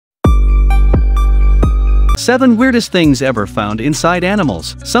7 Weirdest Things Ever Found Inside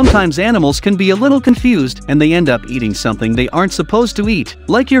Animals. Sometimes animals can be a little confused and they end up eating something they aren't supposed to eat,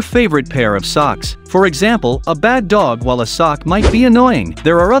 like your favorite pair of socks. For example, a bad dog, while a sock might be annoying,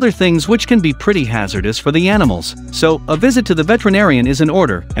 there are other things which can be pretty hazardous for the animals. So, a visit to the veterinarian is in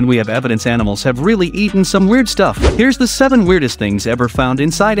order, and we have evidence animals have really eaten some weird stuff. Here's the 7 weirdest things ever found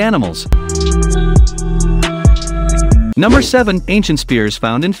inside animals. Number 7. Ancient spears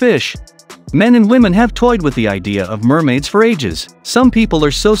found in fish. Men and women have toyed with the idea of mermaids for ages. Some people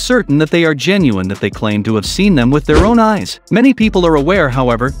are so certain that they are genuine that they claim to have seen them with their own eyes. Many people are aware,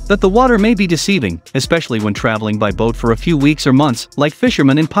 however, that the water may be deceiving, especially when traveling by boat for a few weeks or months, like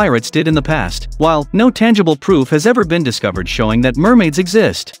fishermen and pirates did in the past. While no tangible proof has ever been discovered showing that mermaids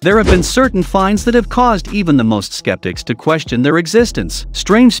exist, there have been certain finds that have caused even the most skeptics to question their existence.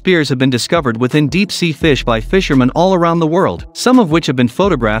 Strange spears have been discovered within deep-sea fish by fishermen all around the world, some of which have been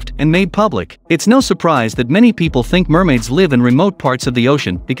photographed and made public. It's no surprise that many people think mermaids live in remote parts of the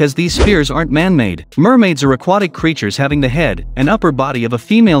ocean because these spears aren't man-made. Mermaids are aquatic creatures having the head and upper body of a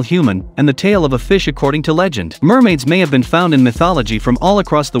female human and the tail of a fish according to legend. Mermaids may have been found in mythology from all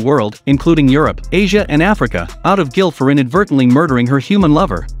across the world, including Europe, Asia and Africa, out of guilt for inadvertently murdering her human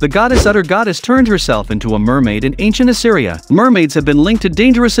lover. The goddess Utter Goddess turned herself into a mermaid in ancient Assyria. Mermaids have been linked to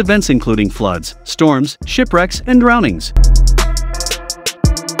dangerous events including floods, storms, shipwrecks, and drownings.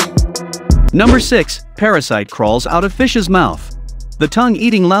 Number 6. Parasite crawls out of fish's mouth. The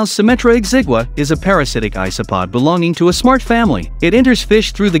tongue-eating louse Symmetra exigua is a parasitic isopod belonging to a smart family. It enters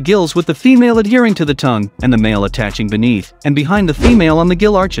fish through the gills with the female adhering to the tongue and the male attaching beneath and behind the female on the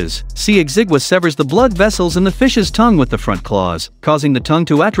gill arches. C. exigua severs the blood vessels in the fish's tongue with the front claws, causing the tongue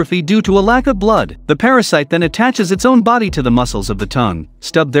to atrophy due to a lack of blood. The parasite then attaches its own body to the muscles of the tongue,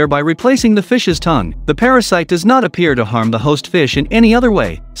 stub thereby replacing the fish's tongue. The parasite does not appear to harm the host fish in any other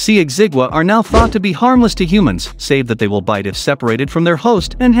way. C. exigua are now thought to be harmless to humans, save that they will bite if separated from their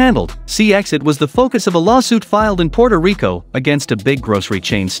host and handled. C. exit was the focus of a lawsuit filed in Puerto Rico against a big grocery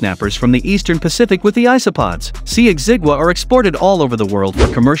chain snappers from the eastern Pacific with the isopods. C. exigua are exported all over the world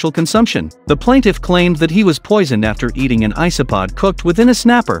for commercial consumption. The plaintiff claimed that he was poisoned after eating an isopod cooked within a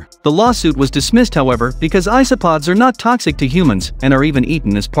snapper. The lawsuit was dismissed, however, because isopods are not toxic to humans and are even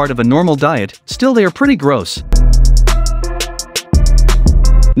eaten as part of a normal diet. Still, they are pretty gross.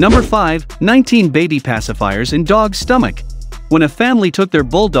 Number 5. 19 baby pacifiers in dog's stomach. When a family took their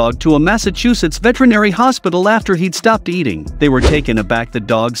bulldog to a Massachusetts veterinary hospital after he'd stopped eating, they were taken aback. The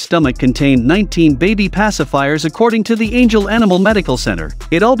dog's stomach contained 19 baby pacifiers according to the Angel Animal Medical Center.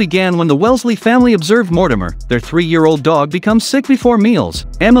 It all began when the Wellesley family observed Mortimer, their 3-year-old dog, become sick before meals.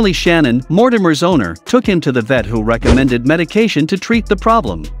 Emily Shannon, Mortimer's owner, took him to the vet who recommended medication to treat the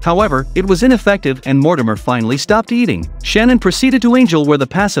problem. However, it was ineffective and Mortimer finally stopped eating. Shannon proceeded to Angel where the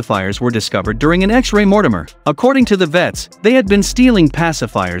pacifiers were discovered during an X-ray. Mortimer, according to the vets, they had been stealing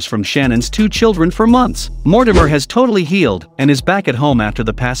pacifiers from Shannon's 2 children for months. Mortimer has totally healed and is back at home after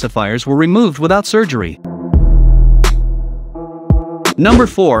the pacifiers were removed without surgery. Number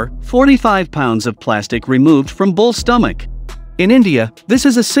 4. 45 pounds of plastic removed from bull's stomach. In India, this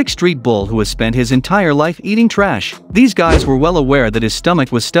is a 6th Street bull who has spent his entire life eating trash. These guys were well aware that his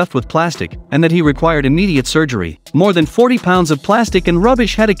stomach was stuffed with plastic and that he required immediate surgery. More than 40 pounds of plastic and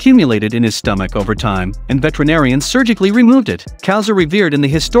rubbish had accumulated in his stomach over time, and veterinarians surgically removed it. Cows are revered in the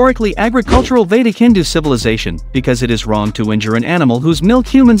historically agricultural Vedic Hindu civilization because it is wrong to injure an animal whose milk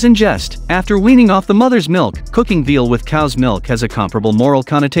humans ingest. After weaning off the mother's milk, cooking veal with cow's milk has a comparable moral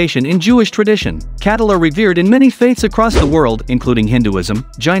connotation in Jewish tradition. Cattle are revered in many faiths across the world, including Hinduism,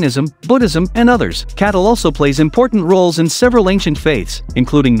 Jainism, Buddhism, and others. Cattle also plays important roles in several ancient faiths,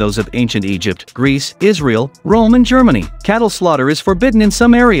 including those of ancient Egypt, Greece, Israel, Rome, and Germany. Cattle slaughter is forbidden in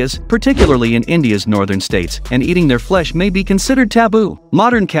some areas, particularly in India's northern states, and eating their flesh may be considered taboo.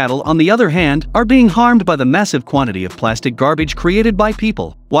 Modern cattle, on the other hand, are being harmed by the massive quantity of plastic garbage created by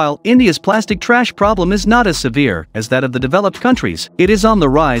people. While India's plastic trash problem is not as severe as that of the developed countries, it is on the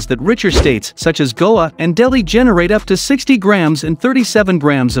rise that richer states such as Goa and Delhi generate up to 60 grams and 37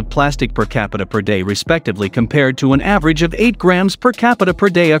 grams of plastic per capita per day respectively, compared to an average of 8 grams per capita per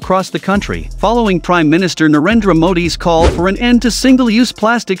day across the country. Following Prime Minister Narendra Modi's call for an end to single-use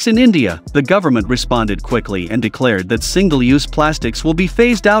plastics in India, the government responded quickly and declared that single-use plastics will be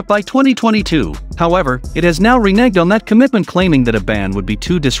phased out by 2022. However, it has now reneged on that commitment, claiming that a ban would be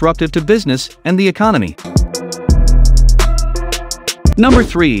too disruptive to business and the economy. Number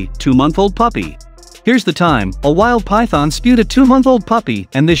 3. 2-month-old puppy. Here's the time. A wild python spewed a 2-month-old puppy,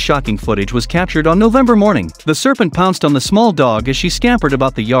 and this shocking footage was captured on November morning. The serpent pounced on the small dog as she scampered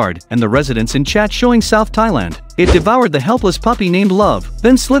about the yard, and the residents in chat showing South Thailand. It devoured the helpless puppy named Love,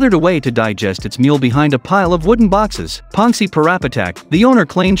 then slithered away to digest its meal behind a pile of wooden boxes. Ponxi Parapatak, the owner,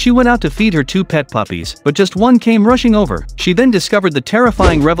 claimed she went out to feed her 2 pet puppies, but just one came rushing over. She then discovered the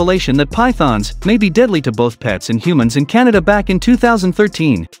terrifying revelation that pythons may be deadly to both pets and humans in Canada back in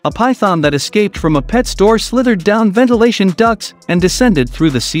 2013. A python that escaped from a pet store slithered down ventilation ducts and descended through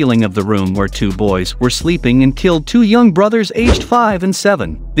the ceiling of the room where 2 boys were sleeping and killed 2 young brothers aged 5 and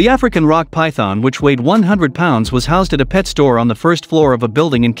 7. The African rock python, which weighed 100 pounds, was housed at a pet store on the first floor of a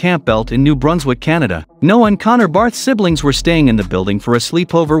building in Campbell in New Brunswick, Canada. Noah and Connor Barth's siblings were staying in the building for a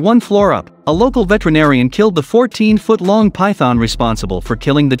sleepover 1 floor up. A local veterinarian killed the 14-foot-long python responsible for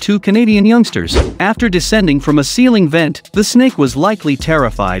killing the 2 Canadian youngsters. After descending from a ceiling vent, the snake was likely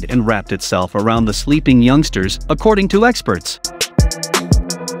terrified and wrapped itself around the sleeping youngsters, according to experts.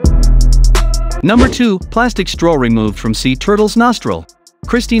 Number 2. Plastic straw removed from sea turtle's nostril.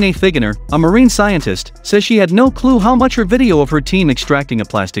 Christine Figener, a marine scientist, says she had no clue how much her video of her team extracting a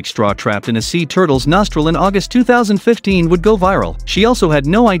plastic straw trapped in a sea turtle's nostril in August 2015 would go viral. She also had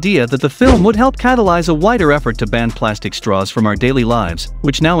no idea that the film would help catalyze a wider effort to ban plastic straws from our daily lives,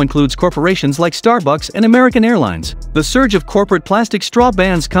 which now includes corporations like Starbucks and American Airlines. The surge of corporate plastic straw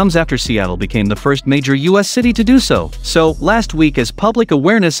bans comes after Seattle became the first major U.S. city to do so. Last week, as public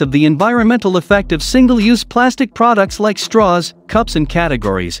awareness of the environmental effect of single-use plastic products like straws, cups and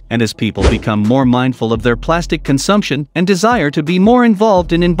categories, and as people become more mindful of their plastic consumption and desire to be more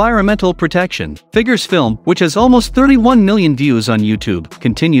involved in environmental protection. Figener's film, which has almost 31 million views on YouTube,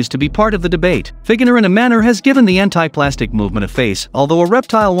 continues to be part of the debate. Figener in a manner has given the anti-plastic movement a face, although a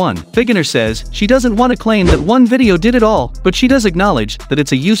reptile one. Figener says she doesn't want to claim that one video did it all, but she does acknowledge that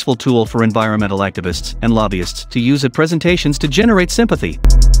it's a useful tool for environmental activists and lobbyists to use at presentations to generate sympathy.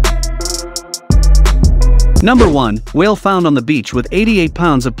 Number 1. Whale found on the beach with 88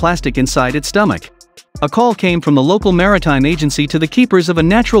 pounds of plastic inside its stomach. A call came from the local maritime agency to the keepers of a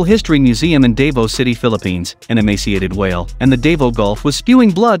natural history museum in Davao City, Philippines. An emaciated whale, and the Davao Gulf, was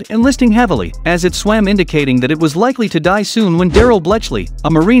spewing blood and listing heavily as it swam, indicating that it was likely to die soon when Daryl Bletchley, a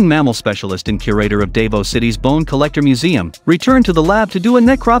marine mammal specialist and curator of Davao City's Bone Collector Museum, returned to the lab to do a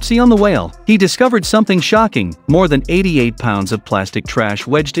necropsy on the whale. He discovered something shocking: more than 88 pounds of plastic trash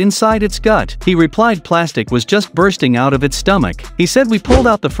wedged inside its gut. He replied plastic was just bursting out of its stomach. He said, "We pulled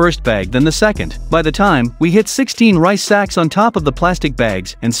out the first bag, then the second. By the time we hit 16 rice sacks on top of the plastic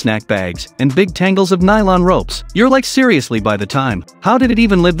bags and snack bags and big tangles of nylon ropes. You're like, seriously, by the time. How did it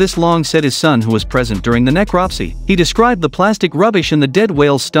even live this long?" said his son, who was present during the necropsy. He described the plastic rubbish in the dead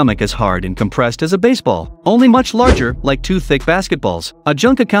whale's stomach as hard and compressed as a baseball, only much larger, like 2 thick basketballs. A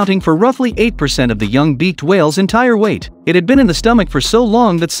junk accounting for roughly 8% of the young beaked whale's entire weight. It had been in the stomach for so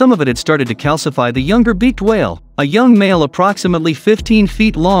long that some of it had started to calcify the younger beaked whale. A young male approximately 15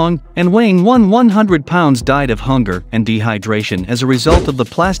 feet long and weighing 100 pounds died of hunger and dehydration as a result of the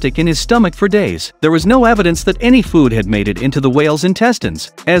plastic in his stomach for days. There was no evidence that any food had made it into the whale's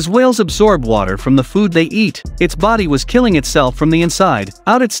intestines. As whales absorb water from the food they eat, its body was killing itself from the inside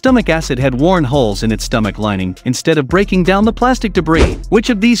out. Its stomach acid had worn holes in its stomach lining instead of breaking down the plastic debris. Which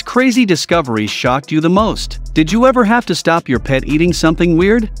of these crazy discoveries shocked you the most? Did you ever have to stop your pet eating something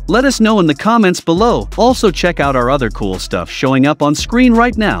weird? Let us know in the comments below. Also, check out our other cool stuff showing up on screen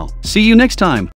right now. See you next time.